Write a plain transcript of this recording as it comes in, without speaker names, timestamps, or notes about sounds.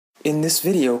In this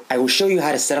video, I will show you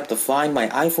how to set up the Find My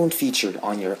iPhone feature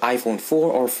on your iPhone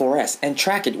 4 or 4S and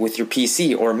track it with your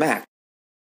PC or Mac.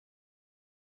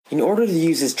 In order to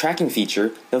use this tracking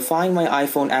feature, the Find My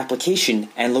iPhone application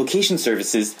and location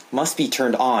services must be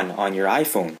turned on your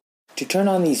iPhone. To turn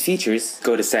on these features,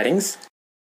 go to Settings,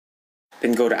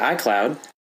 then go to iCloud.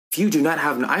 If you do not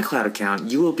have an iCloud account,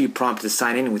 you will be prompted to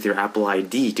sign in with your Apple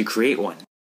ID to create one.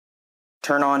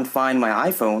 Turn on Find My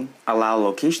iPhone, allow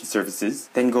location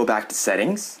services, then go back to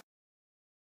Settings,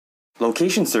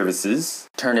 Location Services,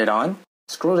 turn it on,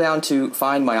 scroll down to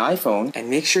Find My iPhone, and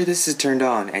make sure this is turned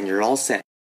on and you're all set.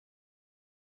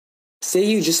 Say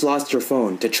you just lost your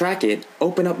phone. To track it,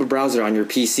 open up a browser on your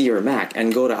PC or Mac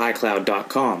and go to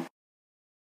iCloud.com.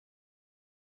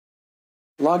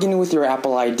 Log in with your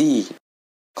Apple ID.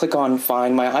 Click on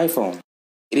Find My iPhone.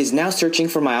 It is now searching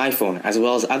for my iPhone, as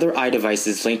well as other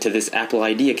iDevices linked to this Apple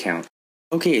ID account.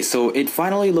 Okay, so it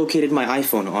finally located my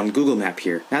iPhone on Google Map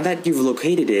here. Now that you've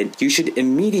located it, you should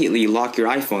immediately lock your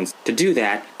iPhones. To do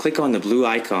that, click on the blue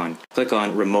icon. Click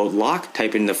on Remote Lock,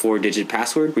 type in the 4-digit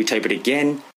password, retype it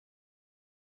again.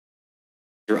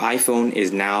 Your iPhone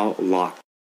is now locked.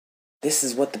 This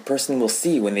is what the person will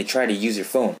see when they try to use your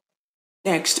phone.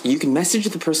 Next, you can message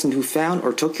the person who found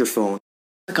or took your phone.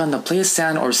 Click on the Play a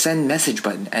Sound or Send Message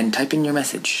button and type in your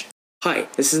message. Hi,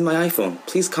 this is my iPhone.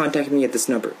 Please contact me at this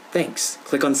number. Thanks.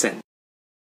 Click on Send.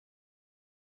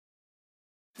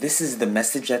 This is the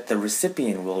message that the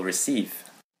recipient will receive.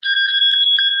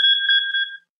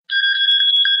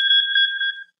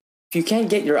 If you can't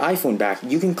get your iPhone back,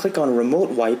 you can click on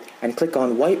Remote Wipe and click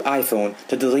on Wipe iPhone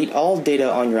to delete all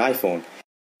data on your iPhone.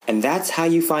 And that's how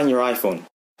you find your iPhone.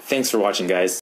 Thanks for watching, guys.